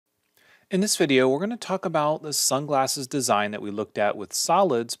In this video, we're going to talk about the sunglasses design that we looked at with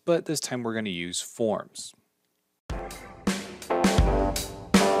solids, but this time we're going to use forms. Hey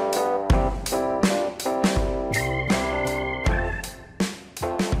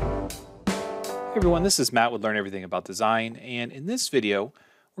everyone, this is Matt with Learn Everything About Design, and in this video,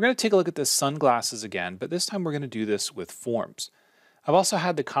 we're going to take a look at the sunglasses again, but this time we're going to do this with forms. I've also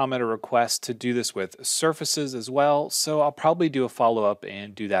had the comment or request to do this with surfaces as well, so I'll probably do a follow-up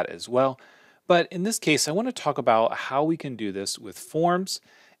and do that as well. But in this case, I want to talk about how we can do this with forms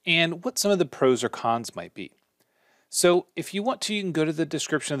and what some of the pros or cons might be. So if you want to, you can go to the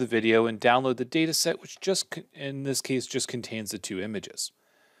description of the video and download the dataset, which in this case just contains the two images.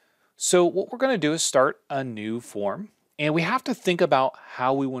 So what we're going to do is start a new form, and we have to think about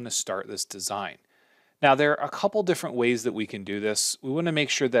how we want to start this design. Now, there are a couple different ways that we can do this. We want to make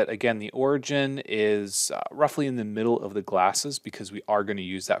sure that, again, the origin is roughly in the middle of the glasses because we are going to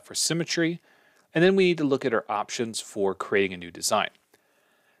use that for symmetry. And then we need to look at our options for creating a new design.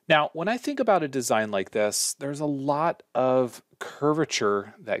 Now, when I think about a design like this, there's a lot of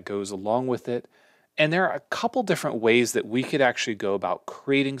curvature that goes along with it. And there are a couple different ways that we could actually go about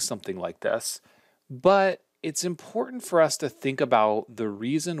creating something like this. But it's important for us to think about the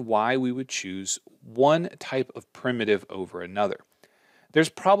reason why we would choose one type of primitive over another. There's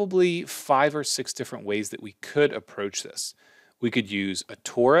probably 5 or 6 different ways that we could approach this. We could use a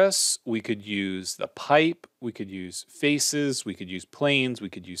torus, we could use the pipe, we could use faces, we could use planes, we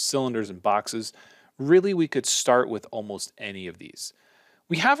could use cylinders and boxes. Really, we could start with almost any of these.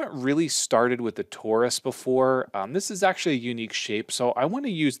 We haven't really started with the torus before. This is actually a unique shape, so I want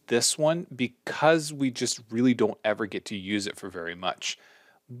to use this one because we just really don't ever get to use it for very much.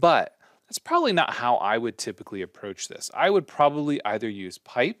 But that's probably not how I would typically approach this. I would probably either use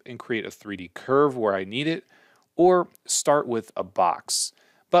pipe and create a 3D curve where I need it, or start with a box.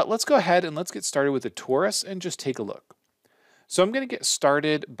 But let's go ahead and let's get started with the torus and just take a look. So I'm going to get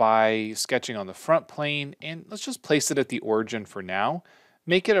started by sketching on the front plane, and let's just place it at the origin for now.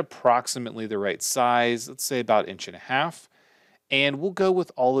 Make it approximately the right size, let's say about 1.5 inches, and we'll go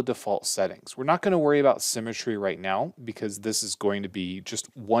with all the default settings. We're not going to worry about symmetry right now because this is going to be just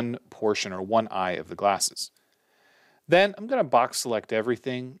one portion or one eye of the glasses. Then I'm going to box select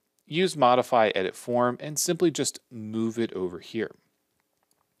everything, use modify edit form, and simply just move it over here.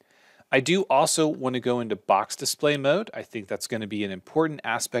 I do also want to go into box display mode. I think that's going to be an important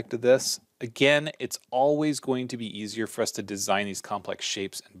aspect of this. Again, it's always going to be easier for us to design these complex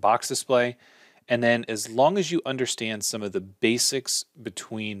shapes in box display. And then as long as you understand some of the basics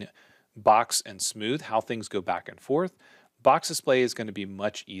between box and smooth, how things go back and forth, box display is going to be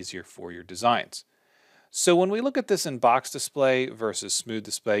much easier for your designs. So when we look at this in box display versus smooth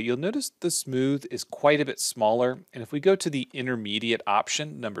display, you'll notice the smooth is quite a bit smaller. And if we go to the intermediate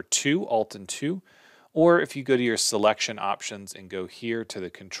option, number 2, Alt and 2, or if you go to your selection options and go here to the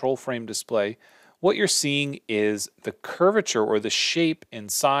control frame display, what you're seeing is the curvature or the shape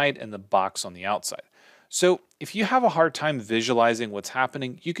inside and the box on the outside. So if you have a hard time visualizing what's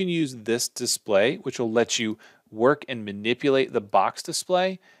happening, you can use this display, which will let you work and manipulate the box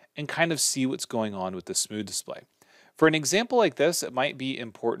display and kind of see what's going on with the smooth display. For an example like this, it might be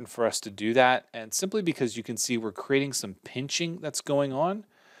important for us to do that, and simply because you can see we're creating some pinching that's going on.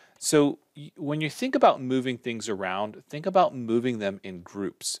 So when you think about moving things around, think about moving them in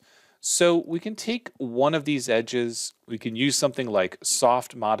groups. So we can take one of these edges, we can use something like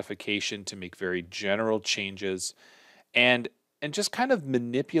soft modification to make very general changes, and just kind of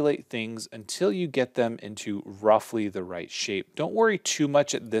manipulate things until you get them into roughly the right shape. Don't worry too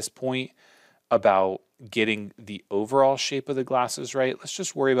much at this point about getting the overall shape of the glasses right. Let's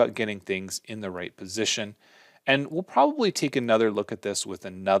just worry about getting things in the right position. And we'll probably take another look at this with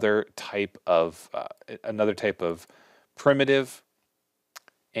another type of primitive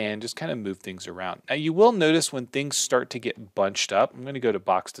and just kind of move things around. Now you will notice when things start to get bunched up, I'm going to go to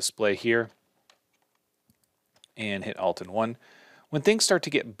box display here and hit Alt and 1. When things start to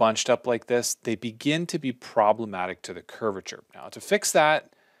get bunched up like this, they begin to be problematic to the curvature. Now to fix that,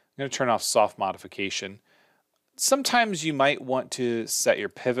 I'm going to turn off soft modification. Sometimes you might want to set your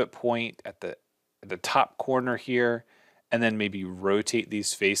pivot point at the top corner here and then maybe rotate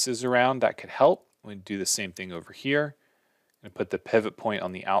these faces around. That could help. We do the same thing over here. I'm going to put the pivot point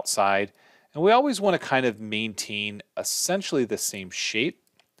on the outside. And we always want to kind of maintain essentially the same shape.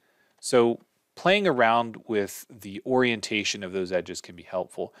 So playing around with the orientation of those edges can be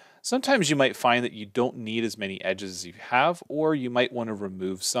helpful. Sometimes you might find that you don't need as many edges as you have, or you might want to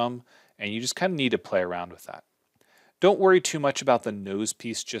remove some, and you just kind of need to play around with that. Don't worry too much about the nose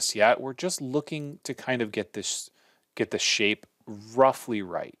piece just yet. We're just looking to kind of get the shape roughly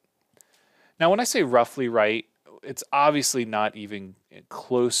right. Now, when I say roughly right, it's obviously not even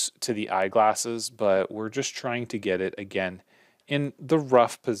close to the eyeglasses, but we're just trying to get it, again, in the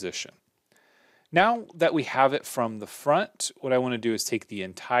rough position. Now that we have it from the front, what I want to do is take the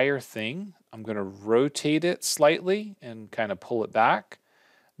entire thing. I'm going to rotate it slightly and kind of pull it back.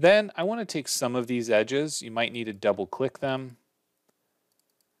 Then I want to take some of these edges. You might need to double click them.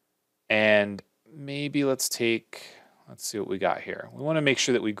 And maybe let's see what we got here. We want to make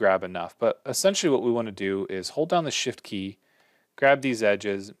sure that we grab enough, but essentially what we want to do is hold down the Shift key, grab these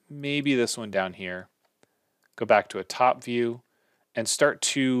edges, maybe this one down here, go back to a top view, and start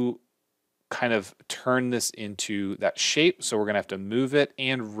to kind of turn this into that shape. So we're going to have to move it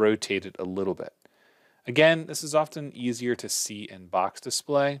and rotate it a little bit. Again, this is often easier to see in box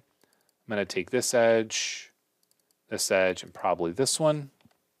display. I'm going to take this edge, and probably this one.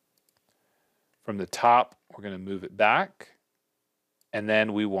 From the top, we're going to move it back, and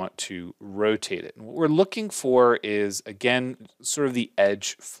then we want to rotate it. And what we're looking for is, again, sort of the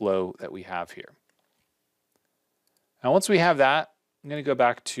edge flow that we have here. Now, once we have that, I'm going to go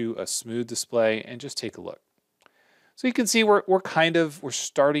back to a smooth display and just take a look. So you can see we're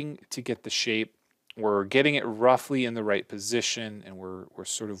starting to get the shape. We're getting it roughly in the right position, and we're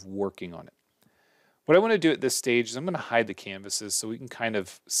sort of working on it. What I want to do at this stage is I'm going to hide the canvases so we can kind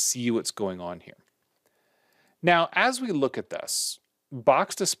of see what's going on here. Now, as we look at this,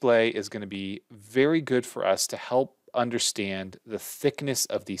 box display is going to be very good for us to help understand the thickness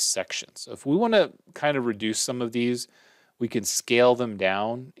of these sections. So if we want to kind of reduce some of these, we can scale them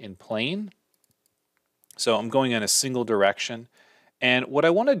down in plane. So I'm going in a single direction. And what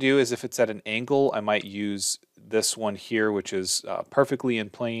I want to do is if it's at an angle, I might use this one here, which is perfectly in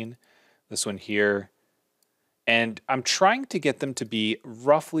plane. This one here, and I'm trying to get them to be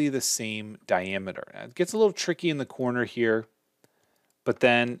roughly the same diameter. Now, it gets a little tricky in the corner here, but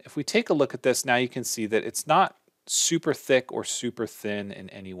then if we take a look at this, now you can see that it's not super thick or super thin in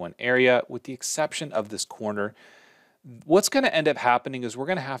any one area, with the exception of this corner. What's going to end up happening is we're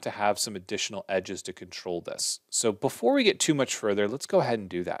going to have some additional edges to control this. So before we get too much further, let's go ahead and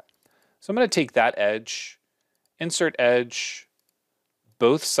do that. So I'm going to take that edge, insert edge,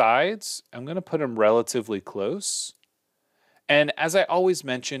 both sides. I'm going to put them relatively close. And as I always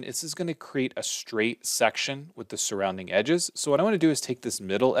mention, this is going to create a straight section with the surrounding edges. So what I want to do is take this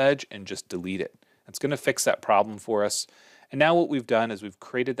middle edge and just delete it. It's going to fix that problem for us. And now what we've done is we've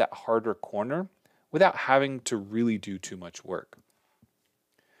created that harder corner without having to really do too much work.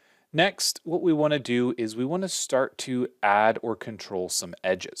 Next, what we want to do is we want to start to add or control some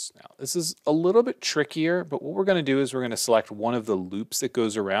edges. Now, this is a little bit trickier, but what we're going to do is we're going to select one of the loops that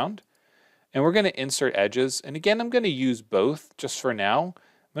goes around, and we're going to insert edges. And again, I'm going to use both just for now.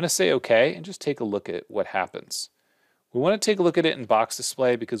 I'm going to say OK and just take a look at what happens. We want to take a look at it in box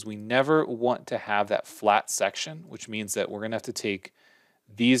display because we never want to have that flat section, which means that we're going to have to take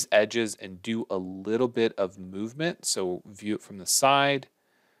these edges and do a little bit of movement. So view it from the side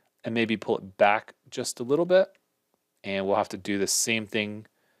and maybe pull it back just a little bit. And we'll have to do the same thing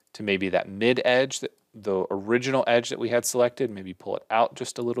to maybe that mid edge, the original edge that we had selected, maybe pull it out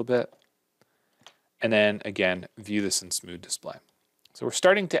just a little bit. And then again, view this in smooth display. So we're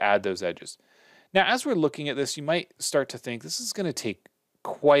starting to add those edges. Now, as we're looking at this, you might start to think this is going to take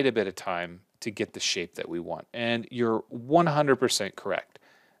quite a bit of time to get the shape that we want. And you're 100% correct.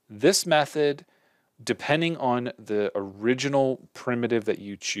 This method, depending on the original primitive that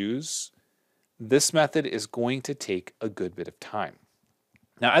you choose, this method is going to take a good bit of time.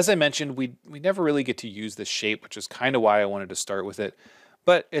 Now, as I mentioned, we never really get to use this shape, which is kind of why I wanted to start with it,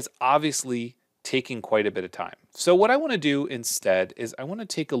 but it's obviously taking quite a bit of time. So what I want to do instead is I want to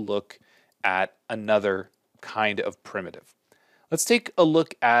take a look at another kind of primitive. Let's take a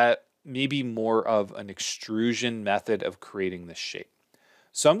look at maybe more of an extrusion method of creating this shape.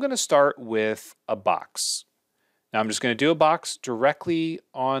 So I'm going to start with a box. Now I'm just going to do a box directly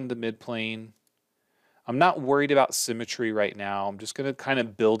on the midplane. I'm not worried about symmetry right now. I'm just going to kind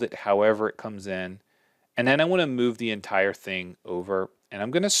of build it however it comes in. And then I want to move the entire thing over, and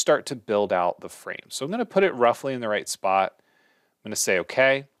I'm going to start to build out the frame. So I'm going to put it roughly in the right spot. I'm going to say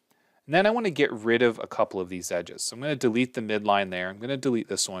OK. And then I want to get rid of a couple of these edges. So I'm going to delete the midline there. I'm going to delete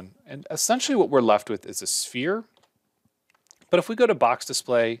this one. And essentially what we're left with is a sphere. But if we go to box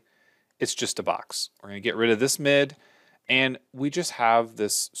display, it's just a box. We're going to get rid of this mid, and we just have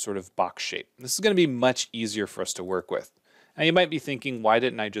this sort of box shape. This is going to be much easier for us to work with. Now you might be thinking, why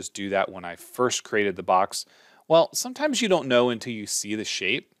didn't I just do that when I first created the box? Well, sometimes you don't know until you see the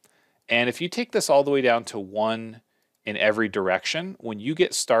shape. And if you take this all the way down to 1 in every direction, when you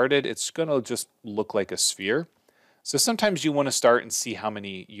get started, it's going to just look like a sphere. So sometimes you want to start and see how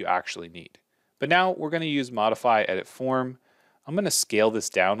many you actually need. But now we're going to use Modify, Edit Form. I'm going to scale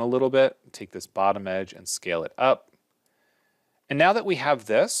this down a little bit, take this bottom edge and scale it up. And now that we have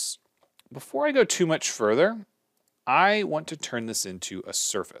this, before I go too much further, I want to turn this into a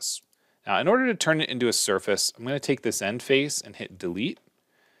surface. Now, in order to turn it into a surface, I'm going to take this end face and hit Delete.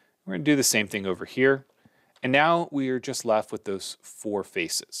 We're going to do the same thing over here. And now we are just left with those 4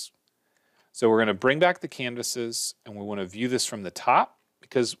 faces. So we're going to bring back the canvases, and we want to view this from the top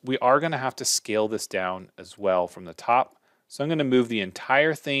because we are going to have to scale this down as well from the top. So I'm going to move the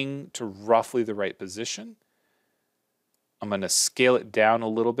entire thing to roughly the right position. I'm going to scale it down a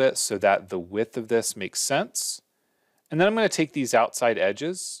little bit so that the width of this makes sense. And then I'm going to take these outside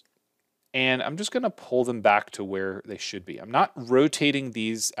edges and I'm just going to pull them back to where they should be. I'm not rotating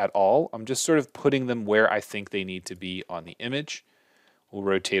these at all. I'm just sort of putting them where I think they need to be on the image. We'll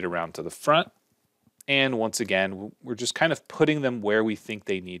rotate around to the front. And once again, we're just kind of putting them where we think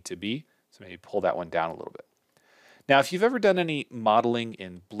they need to be. So maybe pull that one down a little bit. Now, if you've ever done any modeling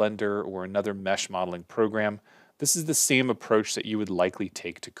in Blender or another mesh modeling program, this is the same approach that you would likely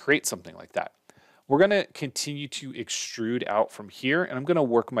take to create something like that. We're going to continue to extrude out from here, and I'm going to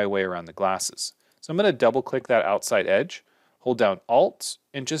work my way around the glasses. So I'm going to double click that outside edge, hold down Alt,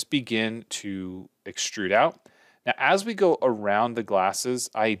 and just begin to extrude out. Now, as we go around the glasses,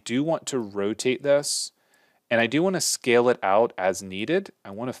 I do want to rotate this, and I do want to scale it out as needed.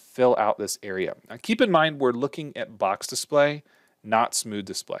 I want to fill out this area. Now, keep in mind, we're looking at box display, not smooth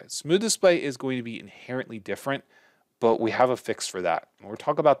display. Smooth display is going to be inherently different, but we have a fix for that. And we'll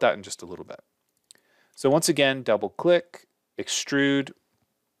talk about that in just a little bit. So once again, double click, extrude,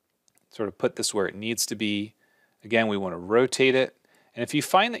 sort of put this where it needs to be. Again, we want to rotate it. And if you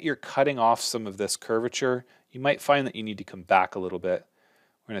find that you're cutting off some of this curvature, you might find that you need to come back a little bit.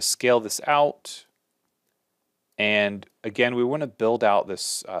 We're going to scale this out. And again, we want to build out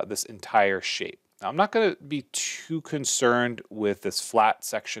this, this entire shape. Now, I'm not going to be too concerned with this flat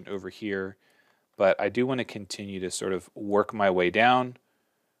section over here, but I do want to continue to sort of work my way down,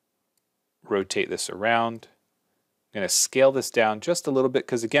 rotate this around. I'm going to scale this down just a little bit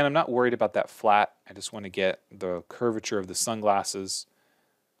because, again, I'm not worried about that flat. I just want to get the curvature of the sunglasses.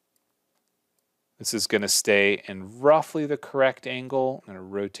 This is going to stay in roughly the correct angle. I'm going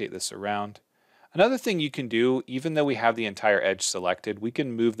to rotate this around. Another thing you can do, even though we have the entire edge selected, we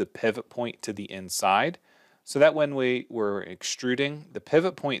can move the pivot point to the inside so that when we're extruding, the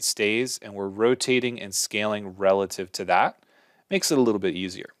pivot point stays and we're rotating and scaling relative to that. Makes it a little bit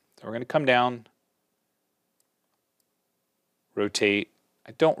easier. So we're going to come down, rotate.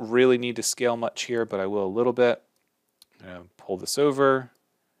 I don't really need to scale much here, but I will a little bit. I'm going to pull this over,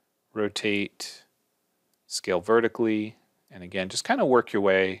 rotate, scale vertically, and again, just kind of work your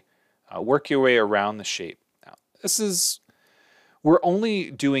way around the shape. Now, we're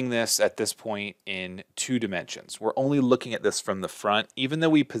only doing this at this point in 2 dimensions. We're only looking at this from the front, even though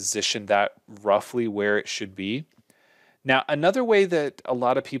we positioned that roughly where it should be. Now, another way that a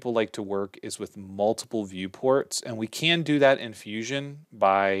lot of people like to work is with multiple viewports, and we can do that in Fusion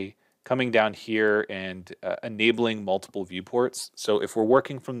by coming down here and enabling multiple viewports. So if we're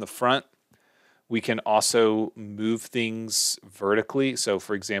working from the front, we can also move things vertically. So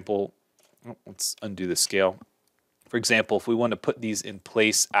for example, let's undo the scale. For example, if we want to put these in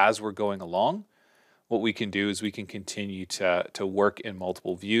place as we're going along, what we can do is we can continue to work in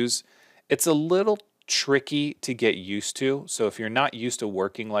multiple views. It's a little tricky to get used to. So if you're not used to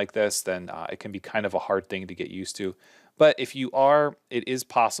working like this, then it can be kind of a hard thing to get used to. But if you are, it is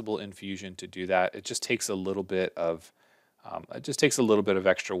possible in Fusion to do that. It just takes a little bit of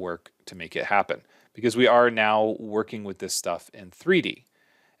extra work to make it happen because we are now working with this stuff in 3D.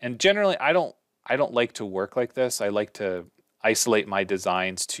 And generally, I don't like to work like this. I like to isolate my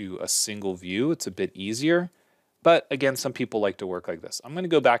designs to a single view. It's a bit easier. But again, some people like to work like this. I'm going to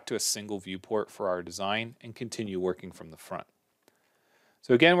go back to a single viewport for our design and continue working from the front.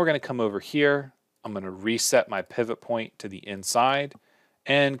 So again, we're going to come over here. I'm going to reset my pivot point to the inside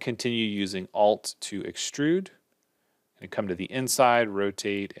and continue using Alt to extrude. And come to the inside,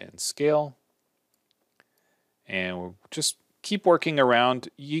 rotate, and scale. And we'll just keep working around.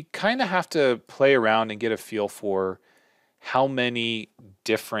 You kind of have to play around and get a feel for how many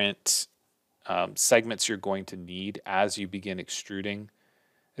different segments you're going to need as you begin extruding.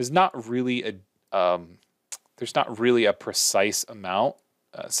 There's not really a precise amount.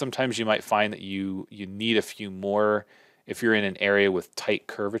 Sometimes you might find that you need a few more if you're in an area with tight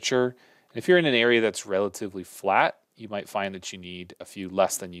curvature. And if you're in an area that's relatively flat, you might find that you need a few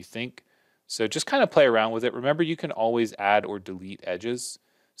less than you think. So just kind of play around with it. Remember, you can always add or delete edges.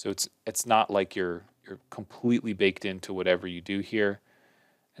 So it's not like you're completely baked into whatever you do here.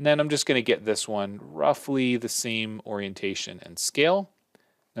 And then I'm just going to get this one roughly the same orientation and scale.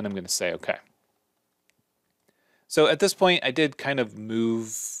 Then I'm going to say OK. So at this point, I did kind of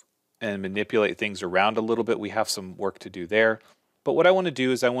move and manipulate things around a little bit. We have some work to do there. But what I want to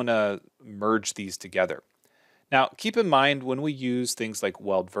do is I want to merge these together. Now, keep in mind when we use things like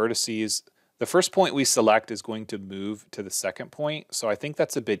weld vertices, the first point we select is going to move to the second point. So I think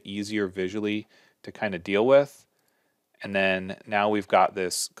that's a bit easier visually to kind of deal with. And then now we've got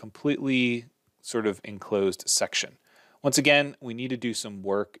this completely sort of enclosed section. Once again, we need to do some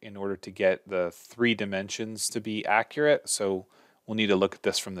work in order to get the 3 dimensions to be accurate. So we'll need to look at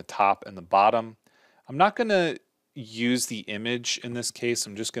this from the top and the bottom. I'm not going to use the image in this case.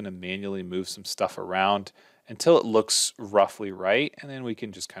 I'm just going to manually move some stuff around until it looks roughly right, and then we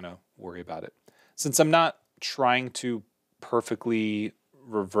can just kind of worry about it. Since I'm not trying to perfectly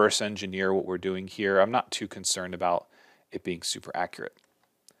reverse engineer what we're doing here, I'm not too concerned about it being super accurate.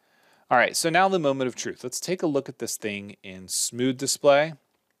 All right, so now the moment of truth. Let's take a look at this thing in smooth display,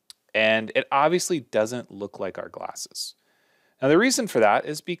 and it obviously doesn't look like our glasses. Now the reason for that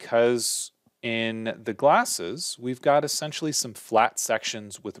is because in the glasses, we've got essentially some flat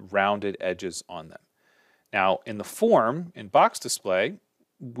sections with rounded edges on them. Now, in the form, in box display,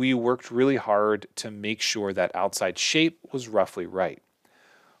 we worked really hard to make sure that outside shape was roughly right.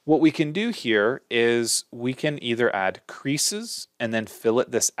 What we can do here is we can either add creases and then fillet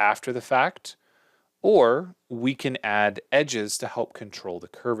this after the fact, or we can add edges to help control the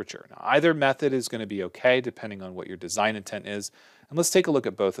curvature. Now, either method is going to be okay depending on what your design intent is, and let's take a look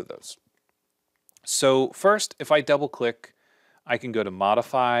at both of those. So first, if I double click, I can go to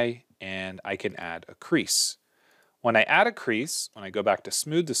Modify, and I can add a crease. When I add a crease, when I go back to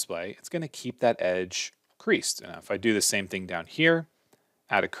smooth display, it's going to keep that edge creased. And if I do the same thing down here,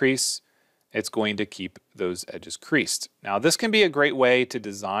 add a crease, it's going to keep those edges creased. Now this can be a great way to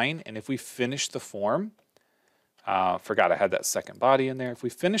design, and if we finish the form, forgot I had that second body in there. If we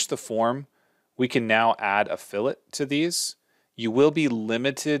finish the form, we can now add a fillet to these. You will be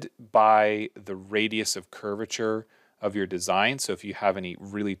limited by the radius of curvature of your design. So if you have any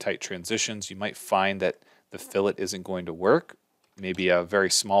really tight transitions, you might find that the fillet isn't going to work. Maybe a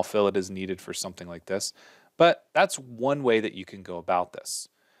very small fillet is needed for something like this. But that's one way that you can go about this.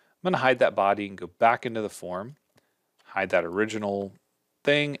 I'm going to hide that body and go back into the form, hide that original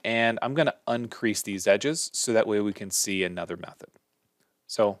thing, and I'm going to uncrease these edges so that way we can see another method.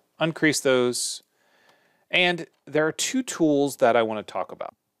 So uncrease those. And there are 2 tools that I want to talk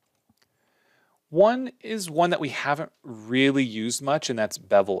about. One is one that we haven't really used much, and that's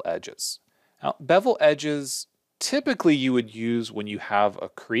bevel edges. Now, bevel edges, typically you would use when you have a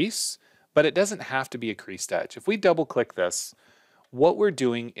crease, but it doesn't have to be a creased edge. If we double click this, what we're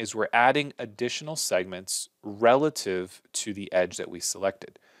doing is we're adding additional segments relative to the edge that we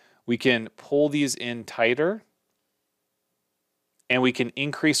selected. We can pull these in tighter, and we can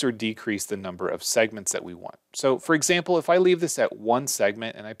increase or decrease the number of segments that we want. So for example, if I leave this at 1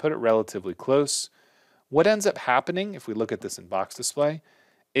 segment and I put it relatively close, what ends up happening, if we look at this in box display,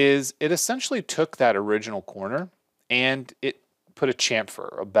 is it essentially took that original corner and it put a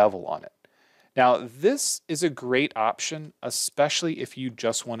chamfer, a bevel on it. Now this is a great option, especially if you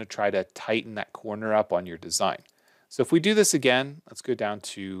just want to try to tighten that corner up on your design. So if we do this again, let's go down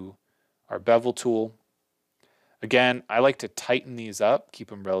to our bevel tool. Again, I like to tighten these up, keep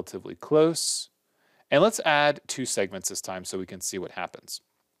them relatively close. And let's add 2 segments this time so we can see what happens.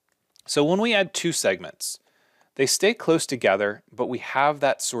 So when we add 2 segments, they stay close together, but we have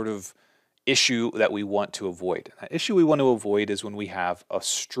that sort of issue that we want to avoid. That issue we want to avoid is when we have a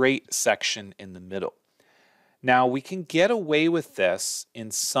straight section in the middle. Now we can get away with this in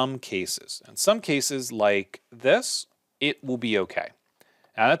some cases. In some cases like this, it will be okay.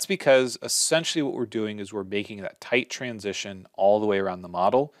 Now that's because essentially what we're doing is we're making that tight transition all the way around the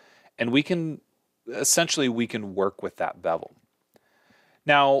model, and we can work with that bevel.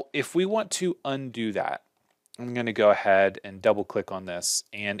 Now, if we want to undo that, I'm going to go ahead and double click on this,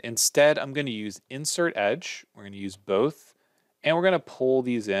 and instead I'm going to use Insert Edge. We're going to use both, and we're going to pull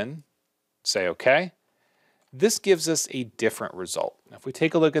these in, say OK. This gives us a different result. Now, if we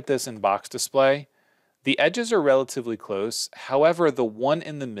take a look at this in box display, the edges are relatively close. However, the one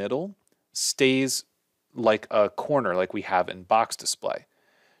in the middle stays like a corner like we have in box display.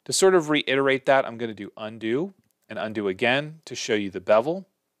 To sort of reiterate that, I'm going to do undo and undo again to show you the bevel.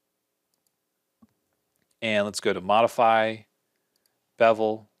 And let's go to Modify,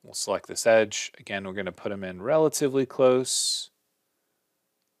 Bevel. We'll select this edge. Again, we're going to put them in relatively close.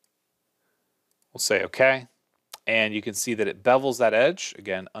 We'll say OK. And you can see that it bevels that edge.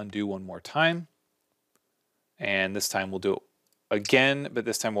 Again, undo one more time. And this time we'll do it again, but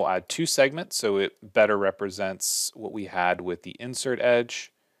this time we'll add 2 segments so it better represents what we had with the insert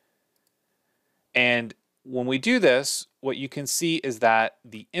edge. And when we do this, what you can see is that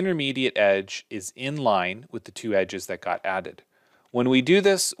the intermediate edge is in line with the 2 edges that got added. When we do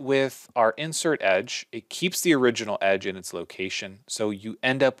this with our insert edge, it keeps the original edge in its location, so you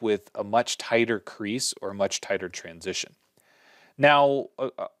end up with a much tighter crease or a much tighter transition. Now,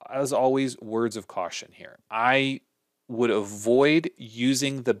 as always, words of caution here. I would avoid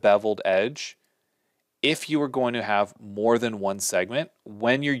using the beveled edge if you are going to have more than one segment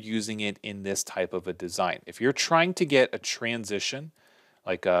when you're using it in this type of a design. If you're trying to get a transition,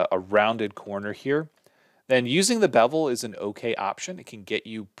 like a rounded corner here, then using the bevel is an okay option. It can get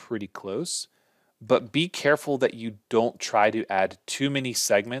you pretty close, but be careful that you don't try to add too many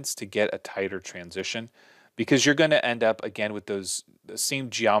segments to get a tighter transition, because you're going to end up again with the same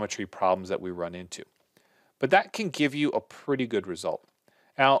geometry problems that we run into. But that can give you a pretty good result.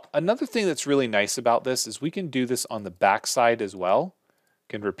 Now, another thing that's really nice about this is we can do this on the back side as well.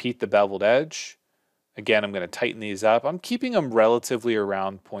 Can repeat the beveled edge. Again, I'm going to tighten these up. I'm keeping them relatively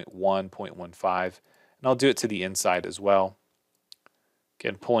around 0.1, 0.15, and I'll do it to the inside as well.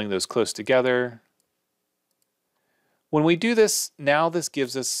 Again, pulling those close together. When we do this, now this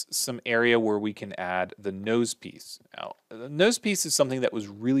gives us some area where we can add the nose piece. Now, the nose piece is something that was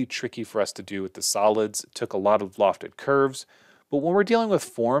really tricky for us to do with the solids. It took a lot of lofted curves, but when we're dealing with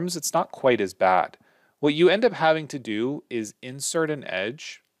forms, it's not quite as bad. What you end up having to do is insert an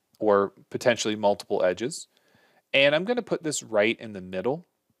edge, or potentially multiple edges, and I'm going to put this right in the middle.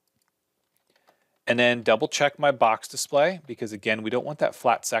 And then double check my box display, because again, we don't want that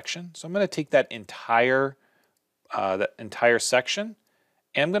flat section. So I'm going to take that entire section,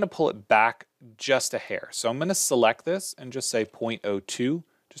 and I'm going to pull it back just a hair. So I'm going to select this and just say 0.02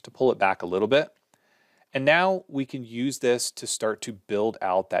 just to pull it back a little bit. And now we can use this to start to build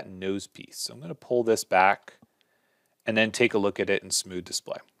out that nose piece. So I'm going to pull this back and then take a look at it in smooth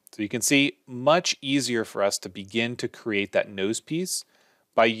display. So you can see much easier for us to begin to create that nose piece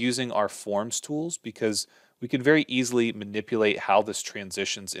by using our forms tools, because we can very easily manipulate how this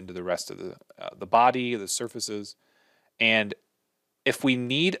transitions into the rest of the body, the surfaces. And if we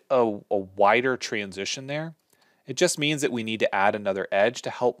need a wider transition there, it just means that we need to add another edge to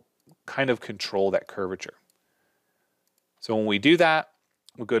help kind of control that curvature. So when we do that,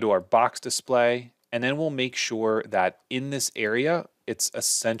 we'll go to our box display, and then we'll make sure that in this area, it's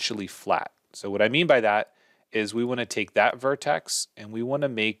essentially flat. So what I mean by that is we want to take that vertex and we want to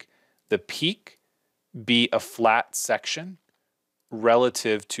make the peak be a flat section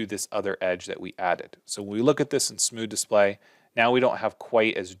relative to this other edge that we added. So when we look at this in smooth display, now we don't have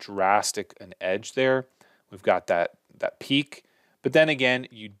quite as drastic an edge there. We've got that peak. But then again,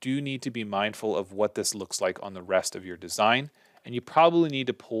 you do need to be mindful of what this looks like on the rest of your design. And you probably need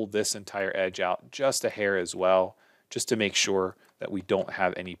to pull this entire edge out just a hair as well, just to make sure that we don't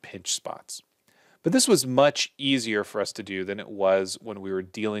have any pinch spots. But this was much easier for us to do than it was when we were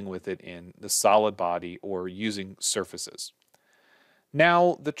dealing with it in the solid body or using surfaces.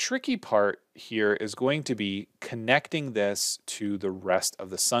 Now, the tricky part here is going to be connecting this to the rest of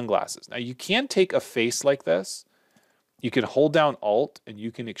the sunglasses. Now, you can take a face like this. You can hold down Alt and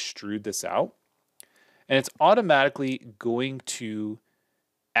you can extrude this out. And it's automatically going to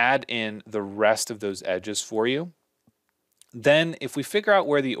add in the rest of those edges for you. Then, if we figure out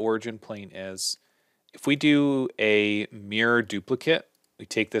where the origin plane is, if we do a mirror duplicate, we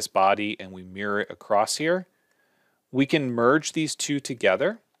take this body and we mirror it across here, we can merge these two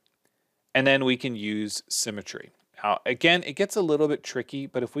together, and then we can use symmetry. Now, again, it gets a little bit tricky,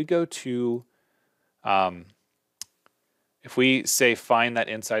 but if we go to, if we say find that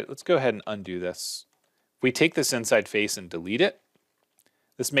inside, let's go ahead and undo this. If we take this inside face and delete it,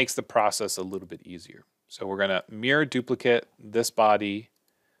 this makes the process a little bit easier. So we're going to mirror duplicate this body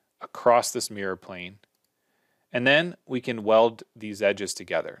across this mirror plane, and then we can weld these edges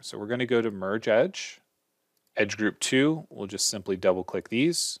together. So we're going to go to merge edge, edge group 2, we'll just simply double click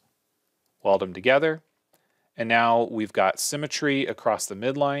these, weld them together, and now we've got symmetry across the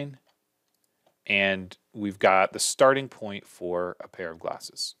midline, and we've got the starting point for a pair of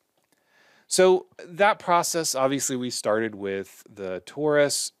glasses. So that process, obviously we started with the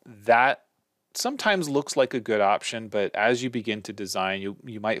torus. That sometimes looks like a good option, but as you begin to design,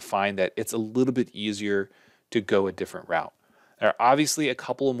 you might find that it's a little bit easier to go a different route. There are obviously a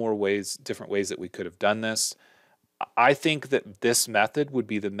couple of more ways, different ways that we could have done this. I think that this method would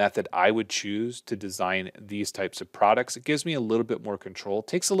be the method I would choose to design these types of products. It gives me a little bit more control. It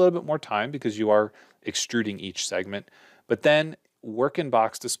takes a little bit more time because you are extruding each segment, but then work in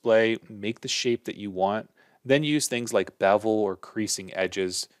box display, make the shape that you want, Then use things like bevel or creasing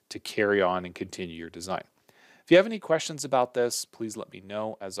edges to carry on and continue your design. If you have any questions about this, please let me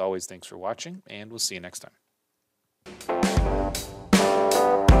know. As always, thanks for watching, and we'll see you next time.